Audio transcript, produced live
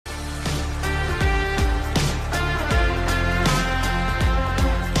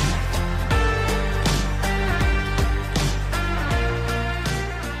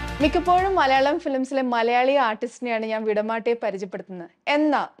മിക്കപ്പോഴും മലയാളം ഫിലിംസിലെ മലയാളി ആർട്ടിസ്റ്റിനെയാണ് ഞാൻ വിടമാട്ടെ പരിചയപ്പെടുത്തുന്നത്.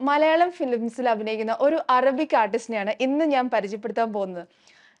 എന്നാൽ മലയാളം ഫിലിംസിൽ അഭിനയിക്കുന്ന ഒരു അറബിക് ആർട്ടിസ്റ്റിനെയാണ് ഇന്ന് ഞാൻ പരിചയപ്പെടുത്താൻ പോകുന്നത്.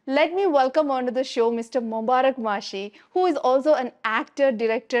 Let me welcome onto the show Mr. Mubarak Maashi, who is also an actor,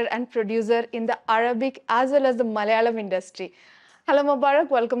 director and producer in the Arabic as well as the Malayalam industry. Hello Mubarak,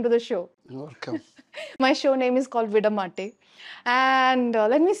 welcome to the show. You're welcome. My show name is called Vidamatte. And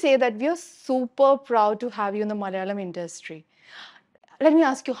let me say that we are super proud to have you in the Malayalam industry. Let me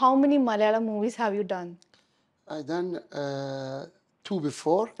ask you, how many Malayalam movies have you done? I done two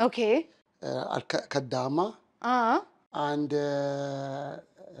before. Okay. Kadama and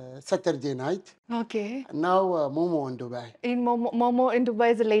Saturday Night. Okay. Now Momoindubai. In Momoindubai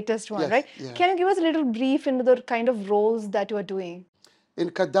is the latest one, Yes, right? yeah. Can you give us a little brief into the kind of roles that you are doing? In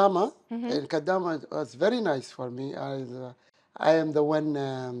Kadama, it was very nice for me. I am the one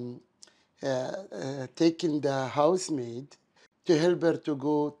taking the housemaid to help her to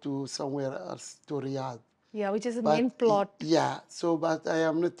go to somewhere else, to Riyadh. Yeah, which is the main plot. Yeah, but I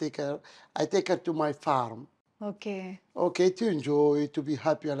am not take her. I take her to my farm. Okay. Okay, to enjoy, to be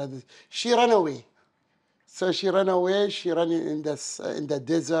happy and all this. She ran away. So she ran away, she ran in the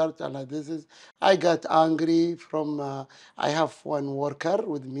desert and like this is. I got angry from, I have one worker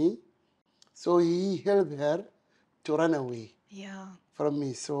with me. So he helped her to run away Yeah. from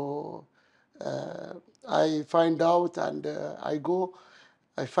me. So I find out and I go,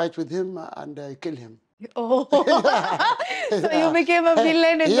 I fight with him and I kill him. Oh. So you became a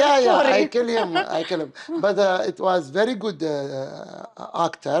villain in the story. Yeah, I kill him. But it was very good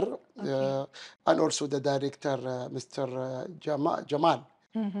actor and also the director, Mr. Jamal.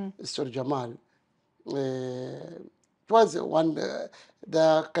 Mr. Jamal. It was one, the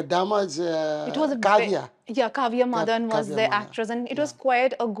Kadama's It was a Kavya. Yeah, Kavya Madan was Kavya the Madan. actress, and it was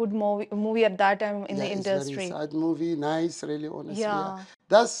quite a good movie at that time in the It's industry. very sad movie, nice, really, honestly. Yeah.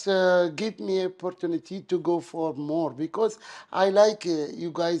 That's give me opportunity to go for more because I like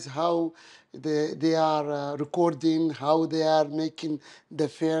you guys how they are recording, how they are making the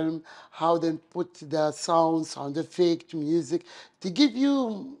film, how they put the sounds on the fake music to give you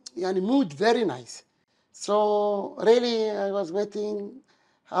mood very nice. So really, I was waiting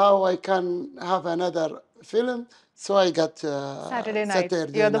how I can have another film. So I got Saturday night.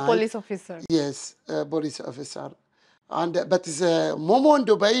 Saturday You're the night. police officer. Yes, police officer. And but it's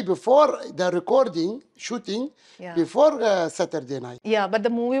Momoindubai before the recording, shooting, Yeah. before Saturday night. Yeah, but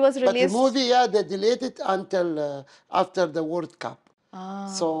the movie was But the released. movie, they delayed it until after the World Cup.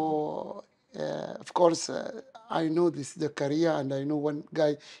 So, of course, I know the Korea and I know one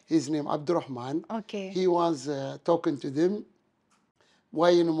guy, his name Abdurrahman. Okay. He was talking to them.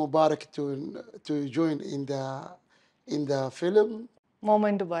 Why Mubarak to join in the film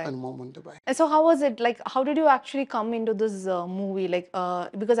Momoindubai. and Momoindubai. And so how was it? Like, how did you actually come into this movie? Like,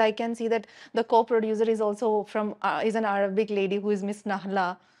 because I can see that the co-producer is also from, is an Arabic lady who is Miss Nahla.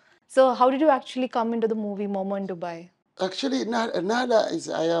 So how did you actually come into the movie Momoindubai? Actually, Nahla is,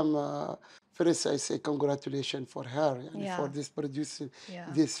 I am, first I say congratulations for her Yeah. for this producing Yeah.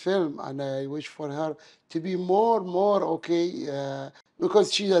 this film. And I wish for her to be more, okay, because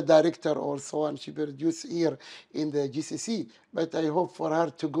she's a director also and she produced here in the GCC. But I hope for her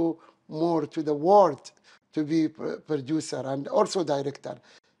to go more to the world to be producer and also director.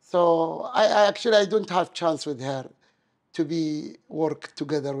 So I actually, I don't have chance with her to be work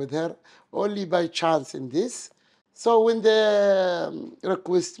together with her, only by chance in this. So when they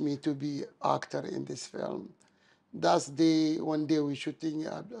request me to be actor in this film, that's one day we shooting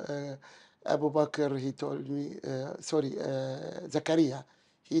Abu Bakr, he told me, Zakaria,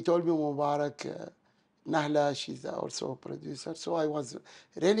 he told me Mubarak, Nahla, she's also a producer. So I was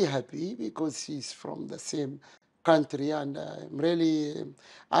really happy because she's from the same country and I'm really,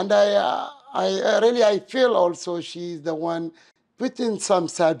 and I feel also she's the one putting some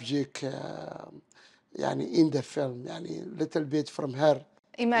subject in the film, little bit from her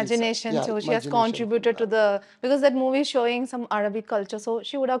Imagination too. She has imagination contributed to the, because that movie is showing some Arabic culture, so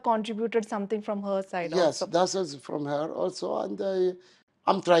she would have contributed something from her side Yes, also. that is from her also, and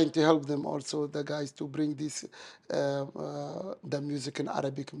I'm trying to help them also, the guys, to bring this the music in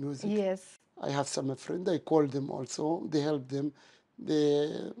Arabic music. Yes. I have some friends, I called them also, they helped them.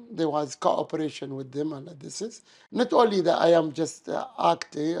 There was cooperation with them, and this is not only that I am just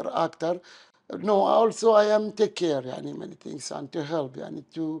actor. No, also I am take care many things and to help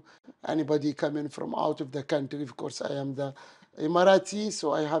to anybody coming from out of the country. Of course, I am the Emirati,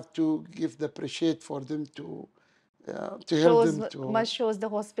 so I have to give the appreciate for them to help them to. Much shows the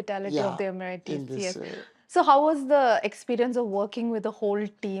hospitality of the in Emiratis. this, Yes. So how was the experience of working with the whole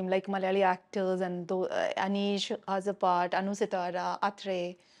team, like Malayali actors and Anish has a part, Anusithara,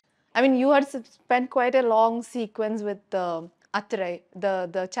 Atre? I mean, you had spent quite a long sequence with Atray,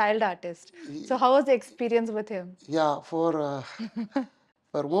 the child artist. So how was the experience with him? Yeah, for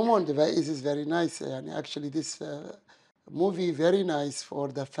Momoindubai, it is very nice. And actually, this movie very nice for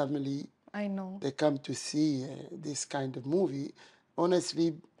the family. I know. They come to see this kind of movie.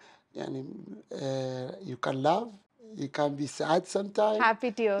 Honestly, yani, you can laugh, you can be sad sometimes.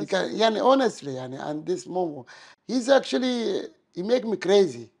 Happy tears. You can, yani, honestly, yani, and this Momo, he's actually, he make me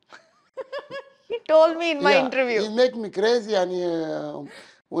crazy. He told me in my Yeah, interview. he make me crazy and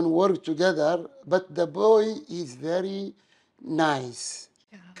when we work together. But the boy is very nice,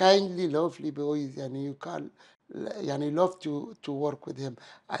 kindly, lovely boy, and you can, and you love to work with him,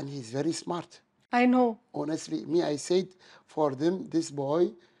 and he's very smart. I know. Honestly, me, I said for them, this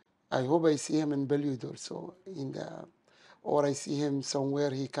boy, I hope I see him in Bollywood also, or I see him somewhere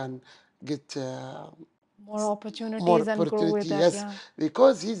he can get More opportunities more and grow with opportunity. that. Yes, Yeah.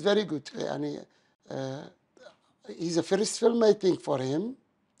 because he's very good. And he's a first film, I think, for him.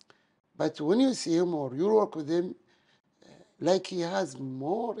 But when you see him or you work with him, like he has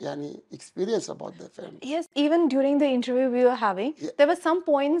more experience about the film. Yes, even during the interview we were having, there were some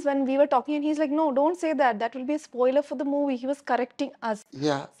points when we were talking and he's like, no, don't say that. That will be a spoiler for the movie. He was correcting us.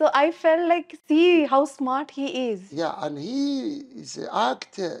 Yeah. So I felt like, see how smart he is. Yeah, and he is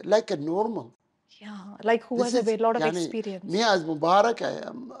act like a normal. Yeah, like who has a lot of experience. Me as Mubarak,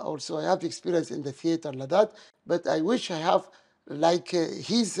 I have experience in the theater like that, but I wish I have like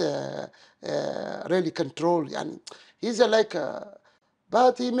he's really control. And he's like,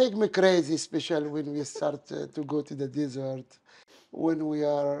 but he make me crazy, especially when we start to go to the desert, when we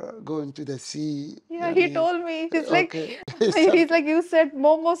are going to the sea. Yeah, he told me. He's like, Okay. he's like, you said,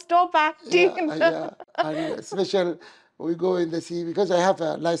 Momo, stop acting. Yeah, and especially we go in the sea because I have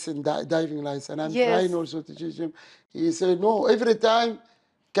a license, diving license. I'm Yes. trying also to teach him. He said, no, every time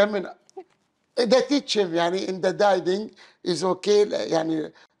coming, they teach him, in the diving is okay,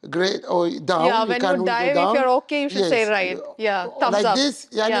 great, or down. Yeah, you when can you go dive, if down. you're okay, you should say right. Yeah, thumbs like up. this,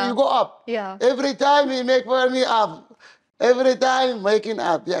 Yeah. you go up. Yeah. Every time he make for me up. Every time making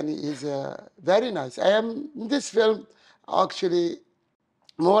up, is very nice. I am in this film, actually,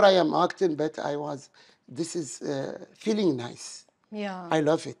 more I am acting, but this is feeling nice. Yeah. I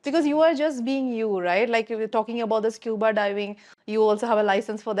love it. Because you are just being you, right? Like you were talking about the scuba diving, you also have a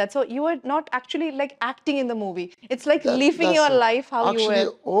license for that. So you are not actually like acting in the movie. It's like living your life how actually, you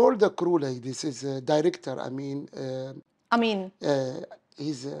were. all the crew like this is a director.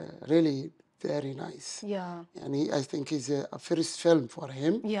 He's really very nice. Yeah. And I think he's a first film for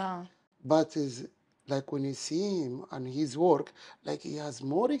him. Yeah. But is like when you see him and his work, like he has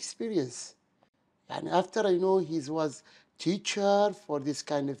more experience. And after I know he was teacher for this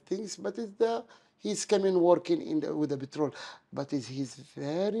kind of things, but he's coming working with the petrol. But he's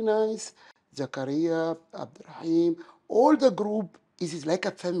very nice. Zakaria, Abdurrahim, all the group is like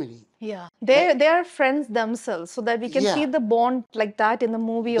a family. Yeah, they are friends themselves, so that we can see the bond like that in the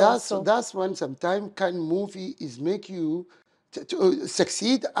movie also. That's when sometimes kind of movie is make you to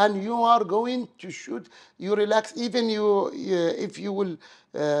succeed, and you are going to shoot. You relax, even if you will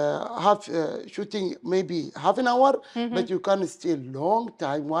have shooting maybe half an hour, but you can stay long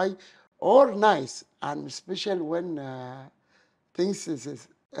time. Why? Or nice, and especially when things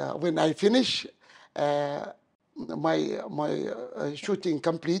when I finish my shooting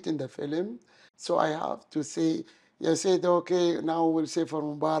complete in the film, so I have to say, you said, okay, now we'll say for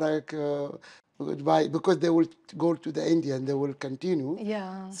Mubarak goodbye, because they will go to the India and they will continue.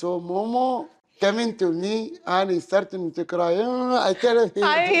 Yeah. So Momo coming to me and he's starting to cry. I tell him,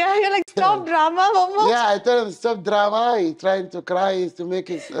 you're like, stop drama, Momo. Yeah, I tell him, stop drama. He's trying to cry, to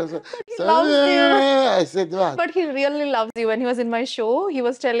make it. He loves you. I said, what? But he really loves you. When he was in my show, he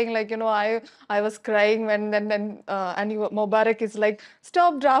was telling like, I was crying when and Mubarak is like,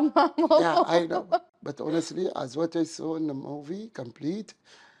 stop drama, Momo. Yeah, I know. But honestly, as what I saw in the movie, complete,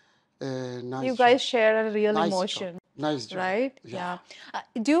 nice. You guys share a real nice emotion. Job. Nice job. Right? Yeah.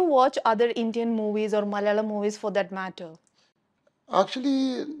 Do you watch other Indian movies or Malayalam movies for that matter?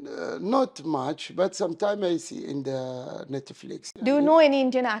 Actually, not much, but sometimes I see in the Netflix. Do you know any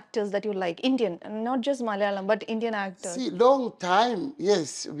Indian actors that you like? Indian, not just Malayalam, but Indian actors. See, long time,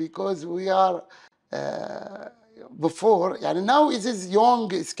 yes, because we are before, and now it is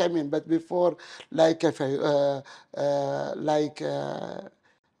young is coming, but before, like if I,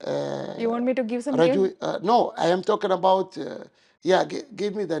 you want me to give some Raju, names? No, I am talking about,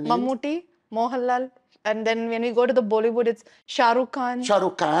 give me the name. Mammootty, Mohanlal, and then when we go to the Bollywood, it's Shah Rukh Khan. Shah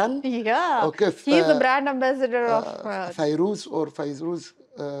Rukh Khan. Yeah. Okay. He's the brand ambassador of... Fairuz.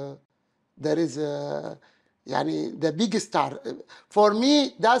 There is the big star. For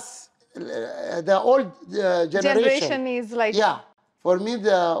me, that's the old generation. Generation is like Yeah, for me,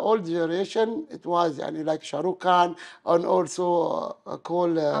 the old generation, it was like Shah Rukh Khan, and also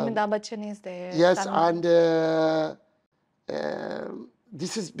called, Amitabh Bachchan is there. yes, and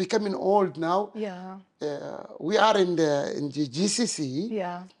this is becoming old now. Yeah, We are in the GCC.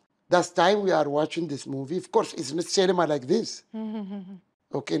 yeah. That's time we are watching this movie. Of course, it's not cinema like this.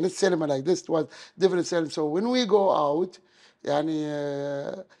 Okay, not cinema like this. It was different cinema. So when we go out,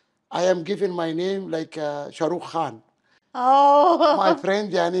 I am giving my name like Shah Rukh Khan. Oh, My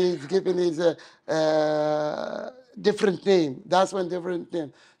friend is giving his different name. That's one different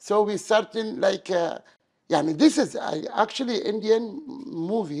name. So we starting like, this is actually Indian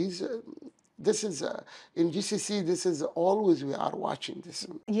movies. This is in GCC. This is always we are watching this.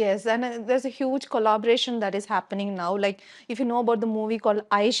 yes, and there's a huge collaboration that is happening now. Like, if you know about the movie called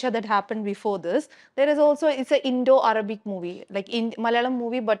Aisha that happened before this, there is also it's an Indo-Arabic movie, like in Malayalam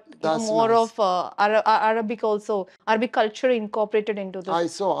movie, but That's more nice. of Arabic also, Arabic culture incorporated into this. I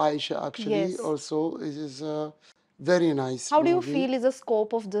saw Aisha actually Yes. also. It is a very nice How do you movie. feel is the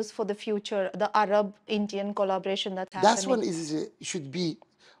scope of this for the future, the Arab-Indian collaboration that's That's happening? one is should be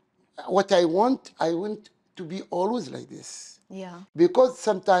what I want. I want to be always like this. Yeah. Because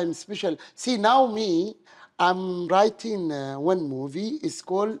sometimes special. See now me, I'm writing one movie. It's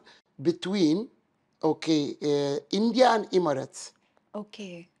called Between, India and Emirates.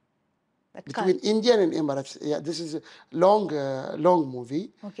 Okay. That Between India and Emirates. Yeah, this is a long movie.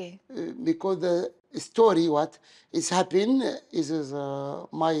 Okay. Because the story what is happening is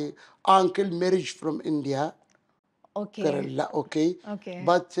my uncle married from India. Okay. Kerala, okay. Okay.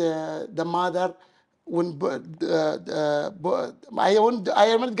 But the mother, when I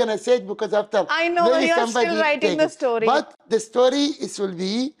am not gonna say it because after I know, maybe you're somebody still writing take the it. story. But the story is will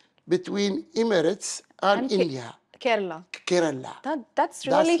be between Emirates and And India, Kerala. Kerala. That's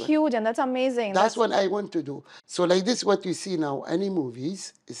really what- huge and that's amazing. That's what I want to do. So like this, what you see now, any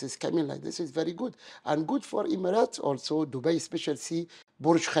movies, this is coming like this is very good. And good for Emirates also, Dubai special see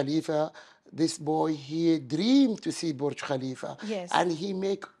Burj Khalifa. This boy, he dreamed to see Burj Khalifa. Yes. And he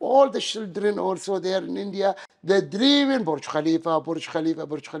make all the children also there in India, they dream in Burj Khalifa, Burj Khalifa,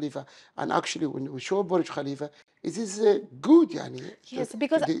 Burj Khalifa. And actually when we show Burj Khalifa, it is good, yani. Yes,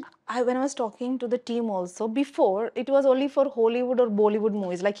 because today. when I was talking to the team also, before it was only for Hollywood or Bollywood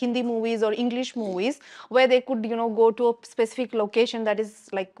movies, like Hindi movies or English movies, where they could, go to a specific location that is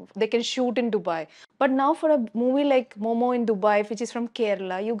like they can shoot in Dubai. But now for a movie like Momoindubai, which is from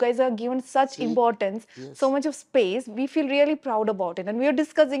Kerala, you guys are given such importance, so much of space. We feel really proud about it. And we are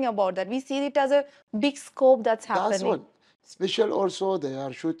discussing about that. We see it as a big scope that's happening. That's one. Special also, they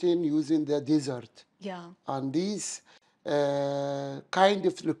are shooting using the desert. Yeah. And this kind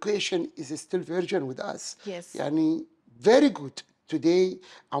of location is still virgin with us. Yes. Yani, very good. Today,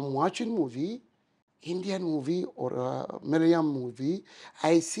 I'm watching movie, Indian movie or Malayalam movie.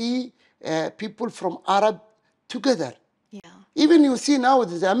 I see people from Arab together. Yeah. Even you see now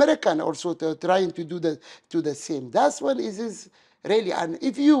the American also trying to do the same. That's what is really. And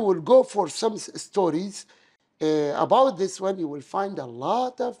if you will go for some stories about this one, you will find a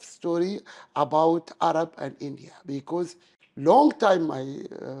lot of story about Arab and India, because long time my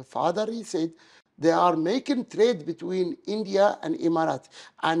father, he said they are making trade between India and Emirates.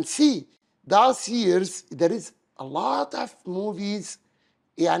 And see, those years there is a lot of movies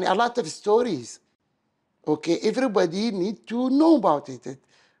and a lot of stories. Okay, everybody need to know about it.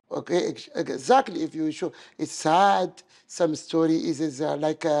 Okay, exactly. If you show, it's sad. Some story is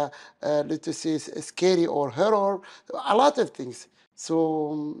like let's say scary or horror. A lot of things.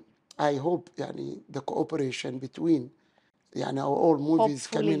 So I hope the cooperation between all movies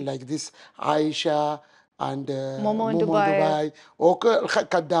Hopefully. coming like this, Aisha and Momoindubai. Dubai. Okay,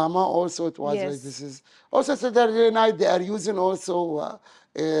 Kadama also it was like Yes. this is also Saturday night they are using also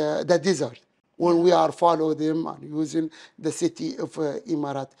the desert. When we are follow them and using the city of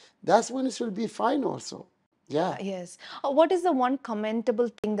Emirat, that's when it will be fine also. Yeah. Yes. What is the one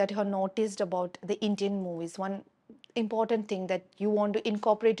commentable thing that you have noticed about the Indian movies? One important thing that you want to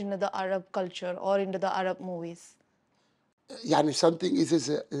incorporate into the Arab culture or into the Arab movies? Something is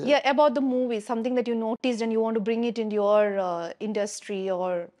Yeah, about the movies, something that you noticed and you want to bring it into your industry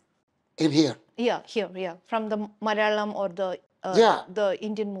or in here. yeah, here, yeah, from the Malayalam or the the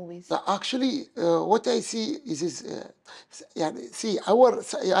Indian movies. Actually, what I see is see,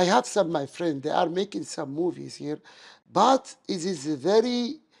 I have some my friends. They are making some movies here, but it is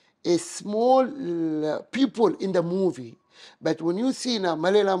very a small people in the movie. But when you see in a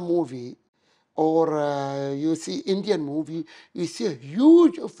Malayalam movie or you see Indian movie, you see a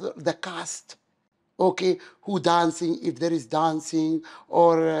huge of the cast. okay, who dancing, if there is dancing,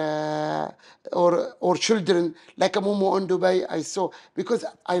 or children, like a Momoindubai, I saw, because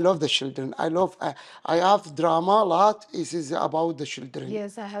I love the children. I have drama a lot. This is about the children.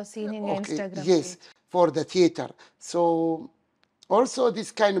 Yes, I have seen in your Okay, Instagram yes, page. for the theater. So also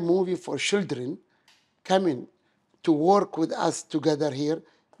this kind of movie for children coming to work with us together here,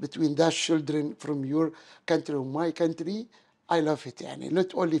 between the children from your country and my country. I love it, yani.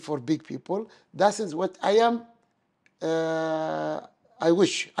 Not only for big people. That is what I am. I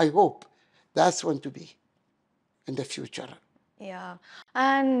wish, I hope that's going to be in the future. Yeah.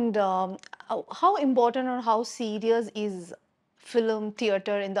 And how important or how serious is film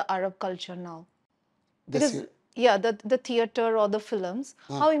theater in the Arab culture now? That's Because yeah, the theater or the films,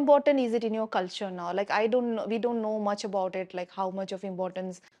 how important is it in your culture now? Like I don't know, we don't know much about it, like how much of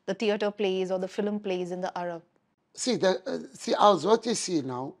importance the theater plays or the film plays in the Arab. See, as what you see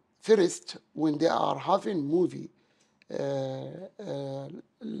now, first, when they are having movie,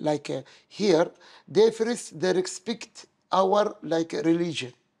 like here, they respect our like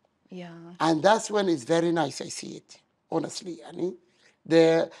religion, Yeah. and that's when it's very nice. I see it honestly. Yani,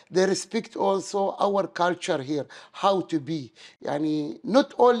 they respect also our culture here, how to be. Yani,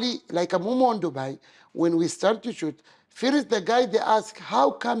 not only like a Momo in Dubai, when we start to shoot, first the guy they ask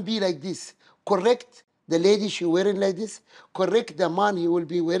how can be like this, correct? The lady she wearing like this, correct? The man he will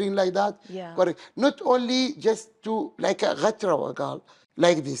be wearing like that, Yeah. correct? Not only just to like a ghatra wagal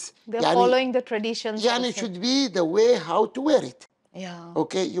like this. They're Yani, following the traditions yani also. should be the way how to wear it. Yeah.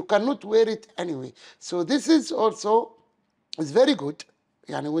 Okay, you cannot wear it anyway. So this is also, it's very good.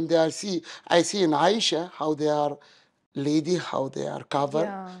 Yani when they are I see in Aisha how they are lady, how they are covered.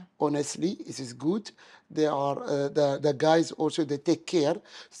 Yeah. Honestly, it is good. They are the guys also, they take care.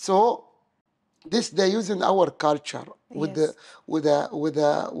 So this they use in our culture with Yes.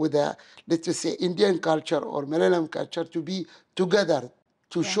 the let's just say Indian culture or Malayalam culture to be together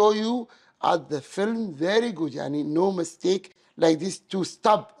to Yeah. show you at the film very good. Yani no mistake like this to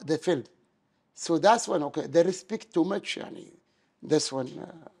stop the film. So that's one. Okay, they respect too much. Yani this one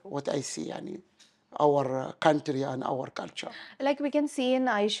what I see. Yani our country and our culture. Like we can see in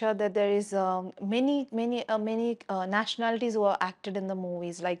Aisha that there is many nationalities who are acted in the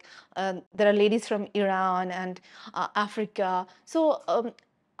movies. Like there are ladies from Iran and Africa. So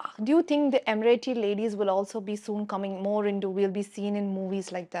do you think the Emirati ladies will also be soon coming more into, will be seen in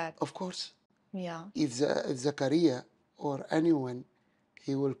movies like that? Of course, Yeah. if Zakaria or anyone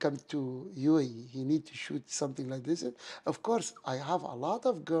he will come to UAE, he need to shoot something like this. Of course, I have a lot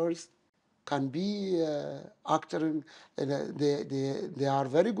of girls can be actor, and they are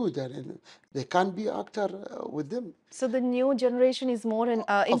very good, and they can be actor with them. So the new generation is more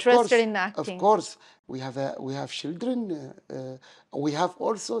Of interested course, in of acting. course, we have children. We have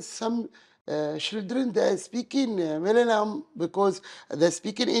also some children that speak in Malayalam because they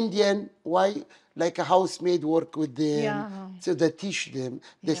speak in Indian. Why? Like a housemaid work with them, Yeah. so they teach them.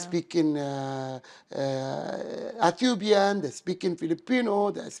 They Yeah. speak in Ethiopian. They speak in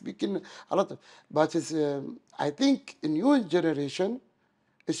Filipino. They speak in a lot of. But it's, I think in new generation,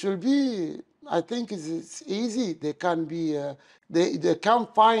 it will be, I think it's easy. They can be, they can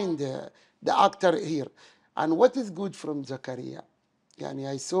find the actor here. And what is good from Zakaria? Yani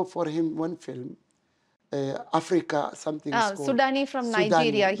I saw for him one film, Africa, something is called Sudani from Sudani.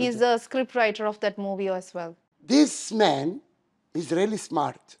 Nigeria. He's the script writer of that movie as well. This man is really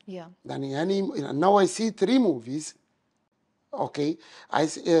smart. Yeah. Yani, now I see 3 movies. Okay,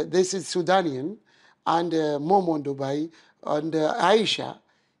 this is Sudanian and Momoindubai and Aisha.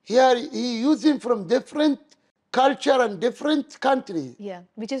 Here he using from different culture and different countries. Yeah,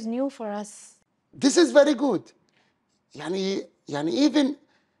 which is new for us. This is very good. Yani even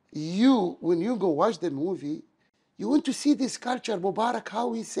you, when you go watch the movie, you want to see this culture, Mubarak,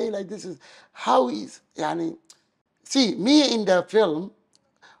 how he say like this is, how he's, yani, see, me in the film,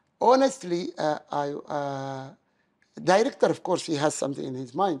 honestly, director, of course, he has something in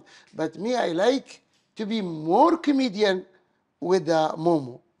his mind. But me, I like to be more comedian with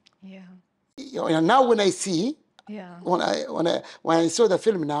Momo. Yeah. Now when I see, Yeah. when I saw the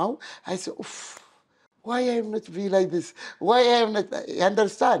film now, I say, oof, why I am not be like this? Why I am not? I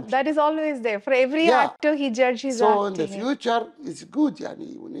understand. That is always there. For every Yeah. actor, he judges his So in the acting. future, it's good.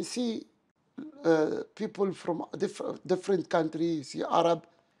 Yani, when you see people from different countries, you see Arab,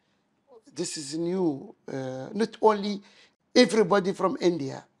 this is new. Not only everybody from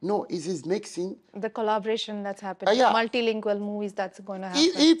India. No, it is mixing. The collaboration that's happening. Yeah. Multilingual movies that's going to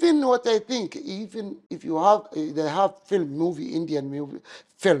happen. Even what I think, even if you have, they have film, movie, Indian movie,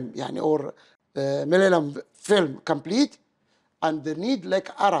 film, yani, or Malayalam film complete, and they need like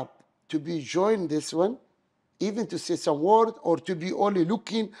Arab to be joined this one, even to say some word or to be only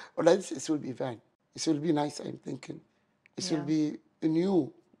looking or like this, it will be fine. It will be nice, I'm thinking. It will Yeah. be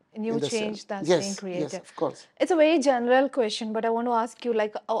new. New in the change sense. that's Yes, being yes, created. of course. It's a very general question, but I want to ask you,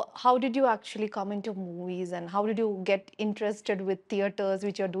 like, how did you actually come into movies and how did you get interested with theaters,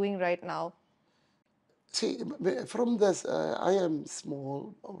 which you're doing right now? See, from this, I am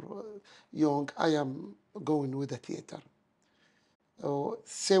small or young, I am going with the theater.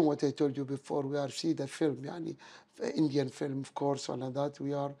 Same what I told you before, we are see the film, يعني, Indian film, of course, and that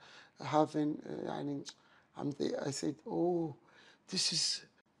we are having, يعني, I said, oh, this is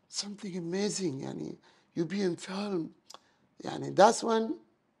something amazing, يعني, you be in film, يعني, that's when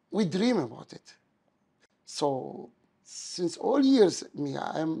we dream about it. So since all years, me,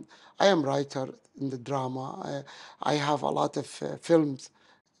 I am writer in the drama. I have a lot of films.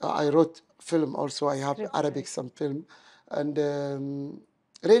 I wrote film also. I have Script Arabic writing. some film, and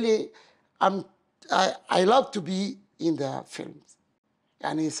really, I love to be in the films.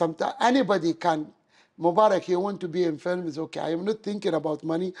 And sometimes anybody can. Mubarak, you want to be in film is okay. I am not thinking about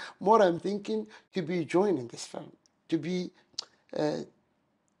money. More, I'm thinking to be joining this film, to be.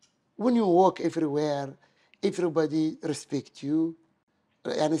 When you walk everywhere, everybody respect you.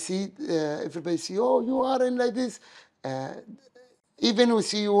 And see, everybody see, oh, you are in like this. Uh, Even we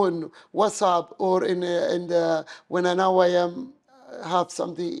see you on WhatsApp or in the when I now I am have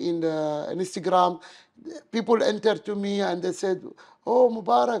something in the Instagram, people enter to me and they said, "Oh,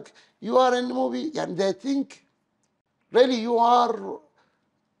 Mubarak, you are in the movie," and they think really you are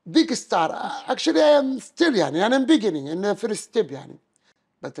big star. Actually, I am still, yani, and I'm beginning in the first step, yani.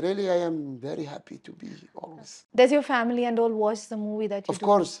 But really, I am very happy to be always. Does your family and all watch the movie that you Of do?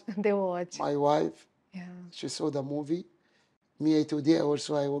 course, They watch. my wife, Yeah. she saw the movie. Me today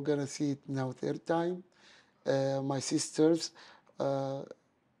also, I was gonna see it now third time. My sisters, uh,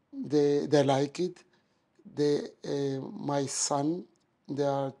 they like it. My son,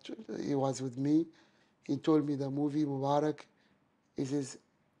 he was with me. He told me the movie Mubarak is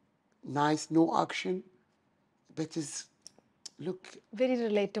nice, no action, but it's look Very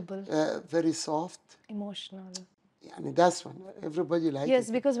relatable, very soft. emotional. And that's one. Everybody like Yes,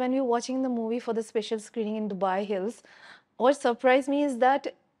 it. because when we were watching the movie for the special screening in Dubai Hills, what surprised me is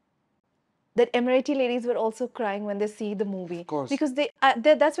that Emirati ladies were also crying when they see the movie. Of course. Because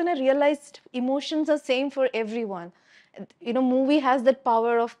that's when I realized emotions are same for everyone. You know, movie has that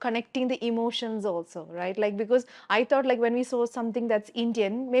power of connecting the emotions also, right? Like, because I thought, like, when we saw something that's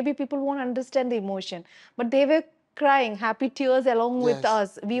Indian, maybe people won't understand the emotion, but they were crying happy tears along with Yes,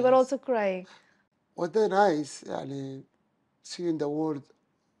 us. We were yes. also crying. What they nice, يعني, see in the world,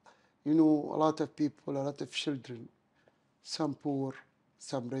 you know, a lot of people, a lot of children, some poor,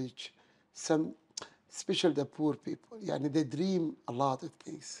 some rich, some, especially the poor people, يعني, they dream a lot of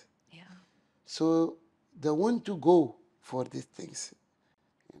things. Yeah. So they want to go for these things.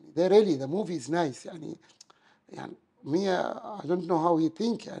 They really, the movie is nice. يعني, me, I don't know how he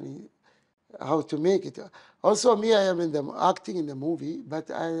think, يعني, how to make it. Also, me, I am in the acting in the movie, but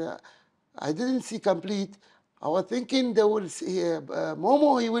I didn't see complete. I was thinking they will see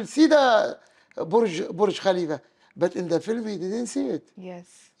Momo. He will see the Burj Khalifa, but in the film he didn't see it.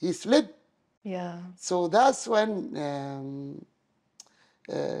 Yes. He slipped. Yeah. So that's when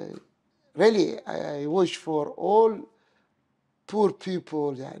really I wish for all poor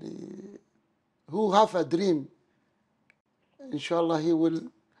people, يعني, who have a dream. Inshallah, he will.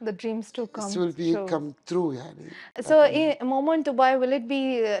 The dreams to It come will be true. come true, يعني. So, in Momoindubai, will it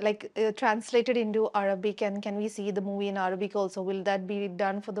be translated into Arabic, and can we see the movie in Arabic also? Will that be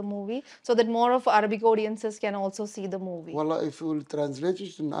done for the movie so that more of Arabic audiences can also see the movie? Wallah, if you will translate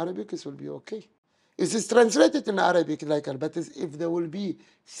it in Arabic, it will be okay. It is translated in Arabic, like, but if there will be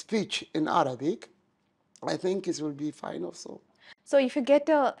speech in Arabic, I think it will be fine also. So, if you get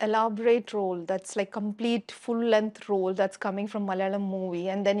a elaborate role that's like complete full length role that's coming from Malayalam movie,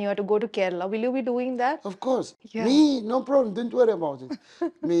 and then you have to go to Kerala, will you be doing that? Of course. Yeah. Me, no problem. Don't worry about it.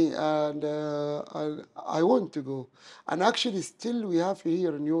 Me, and I want to go. And actually, still, we have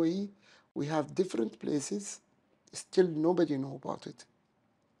here in UAE, we have different places. Still, nobody know about it.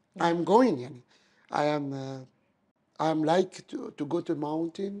 I'm going, yani. I am. I'm like to go to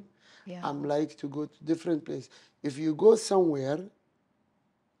mountain. Yeah. I'm like to go to different place. If you go somewhere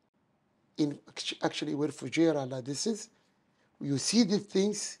in actually where Fujairah like this is, you see these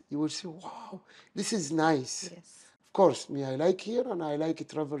things, you will say, wow, this is nice. Yes. Of course, me, I like here and I like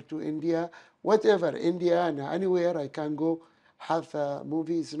travel to India, whatever, India and anywhere I can go have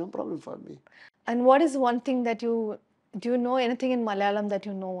movies, no problem for me. And what is one thing that do you know anything in Malayalam that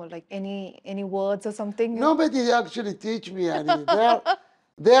you know, like any words or something? Nobody actually teach me any.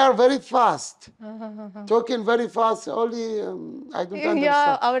 They are very fast, talking very fast. Only I don't Yeah,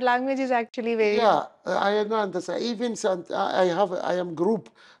 understand. our language is actually very. Yeah, I don't understand. Even I am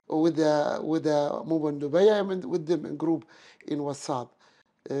group with the Momoindubai. I am with them in group in WhatsApp.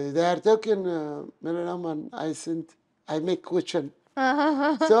 They are talking Malayalam, and I make question.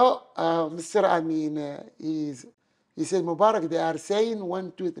 So Mr. Amin, he said Mubarak. They are saying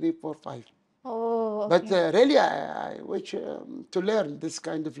 1, 2, 3, 4, 5. Oh, But okay. really, I wish to learn this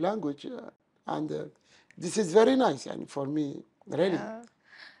kind of language, and this is very nice, and for me, really. Yeah.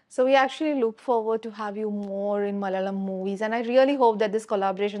 So we actually look forward to have you more in Malayalam movies, and I really hope that this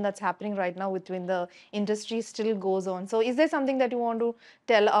collaboration that's happening right now between the industry still goes on. So is there something that you want to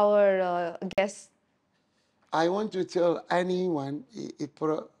tell our guests? I want to tell anyone,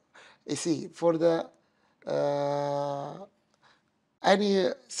 you see, for the any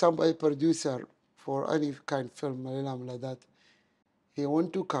somebody producer for any kind of film, Malayalam like that, he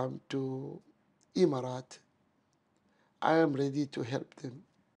want to come to Emirat. I am ready to help them.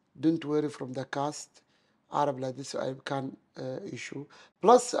 Don't worry from the cast. Arab like this, I can issue.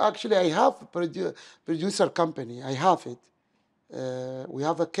 Plus, actually, I have producer company. I have it. We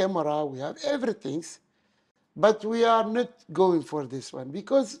have a camera. We have everything. But we are not going for this one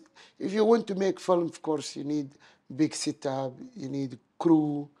because if you want to make film, of course, you need big setup, you need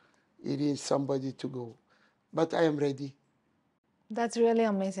crew, you need somebody to go. But I am ready. That's really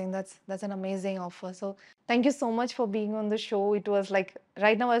amazing. That's an amazing offer. So thank you so much for being on the show. It was like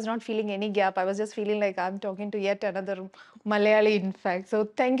right now I was not feeling any gap. I was just feeling like I'm talking to yet another Malayali, in fact. So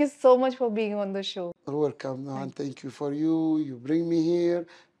thank you so much for being on the show. You're welcome, and thank you for you. You bring me here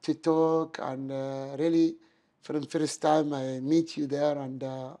to talk, and really, for the first time I meet you there, and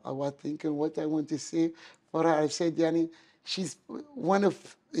I was thinking what I want to say for her. I said, Yani, she's one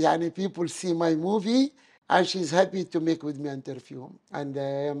of Yani people see my movie, and she's happy to make with me interview,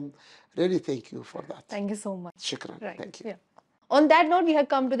 and really thank you for that. Thank you so much. Shukran. Right. Thank you. Yeah. On that note, we have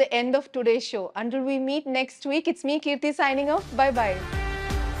come to the end of today's show. Until we meet next week, it's me, Keerthi, signing off. Bye bye.